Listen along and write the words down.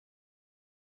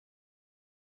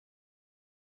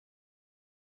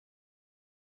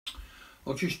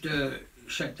I just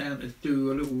sat down to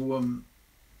do a little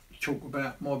talk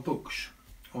about my books.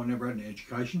 I never had any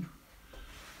education,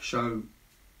 so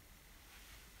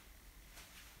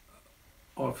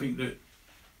I think that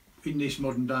in this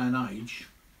modern day and age,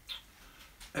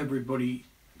 everybody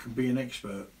can be an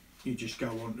expert. You just go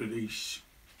onto these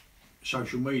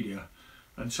social media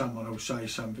and someone will say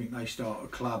something, they start a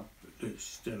club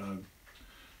that's, you know,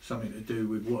 something to do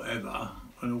with whatever,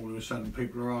 and all of a sudden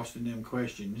people are asking them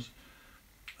questions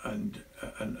and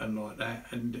like that,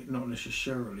 and not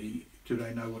necessarily do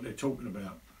they know what they're talking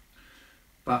about.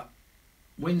 But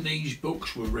when these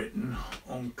books were written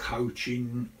on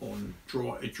coaching, on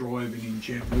driving in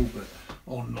general, but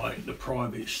on like the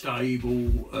private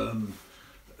stable,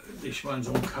 this one's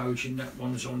on coaching, that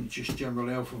one's on just general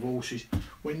health of horses.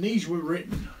 When these were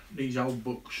written, these old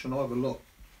books, and I have a lot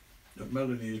that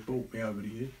Melanie has bought me over the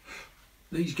years,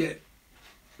 these get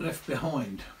left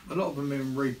behind. A lot of them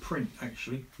in reprint,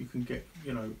 actually. You can get,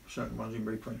 you know, certain ones in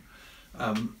reprint.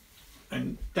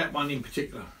 And that one in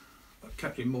particular,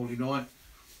 Captain Morley Knight,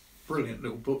 brilliant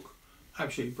little book,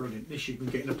 absolutely brilliant. This you can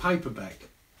get in a paperback,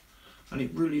 and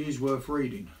it really is worth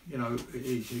reading. You know, it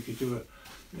is. You could do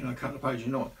a couple of pages a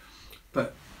night.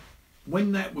 But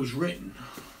when that was written,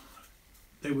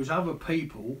 there was other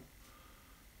people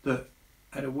that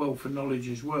had a wealth of knowledge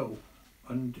as well,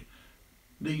 and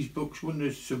these books wouldn't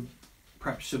have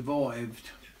perhaps survived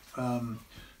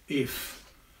if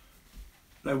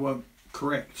they weren't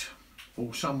correct,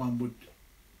 or someone would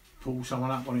pull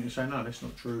someone up on it and say, no, that's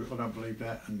not true, I don't believe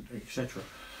that, and etc.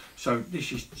 So this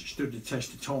has stood the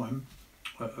test of time.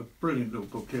 A brilliant little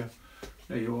book here.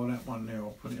 There you are, that one there,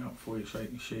 I'll put it up for you so you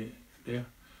can see it there.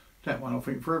 That one, I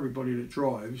think, for everybody that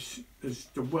drives, there's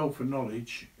the wealth of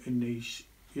knowledge in these,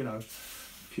 you know,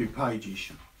 few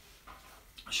pages.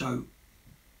 So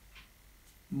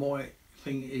my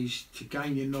thing is to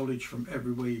gain your knowledge from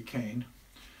everywhere you can,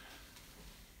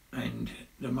 and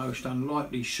the most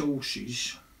unlikely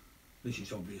sources, this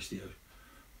is obviously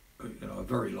a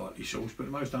very likely source, but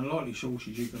the most unlikely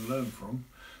sources you can learn from,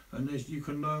 and you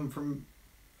can learn from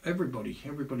everybody.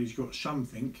 Everybody's got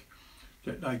something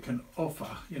that they can offer,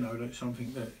 you know, that's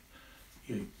something that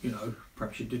you know,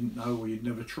 perhaps you didn't know or you'd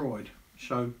never tried.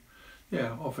 So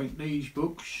yeah, I think these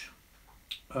books,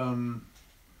 you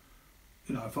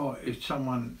know, if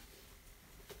someone,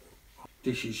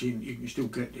 this is in, you can still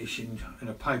get this in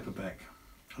a paperback,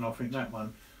 and I think that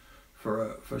one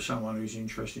for someone who's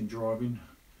interested in driving,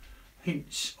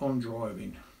 Hints on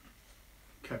Driving,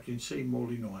 Captain C.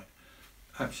 Morley Knight,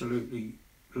 absolutely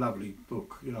lovely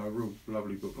book, you know, a real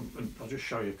lovely book. And I'll just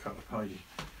show you a couple of pages.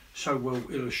 So well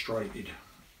illustrated,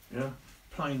 yeah,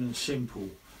 plain and simple,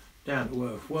 down to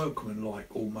earth, workmanlike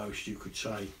almost, you could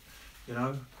say, you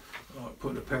know, like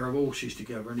putting a pair of horses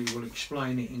together, and he will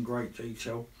explain it in great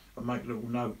detail and make little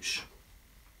notes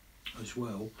as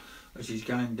well as he's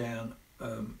going down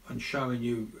and showing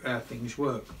you how things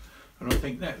work. And I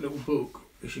think that little book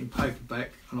is in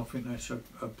paperback, and I think that's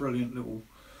a brilliant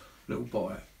little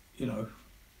buy, you know.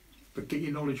 But get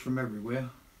your knowledge from everywhere,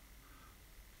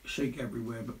 seek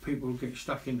everywhere, but people get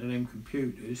stuck into them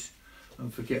computers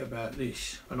and forget about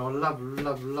this. And I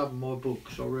love my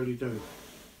books, I really do.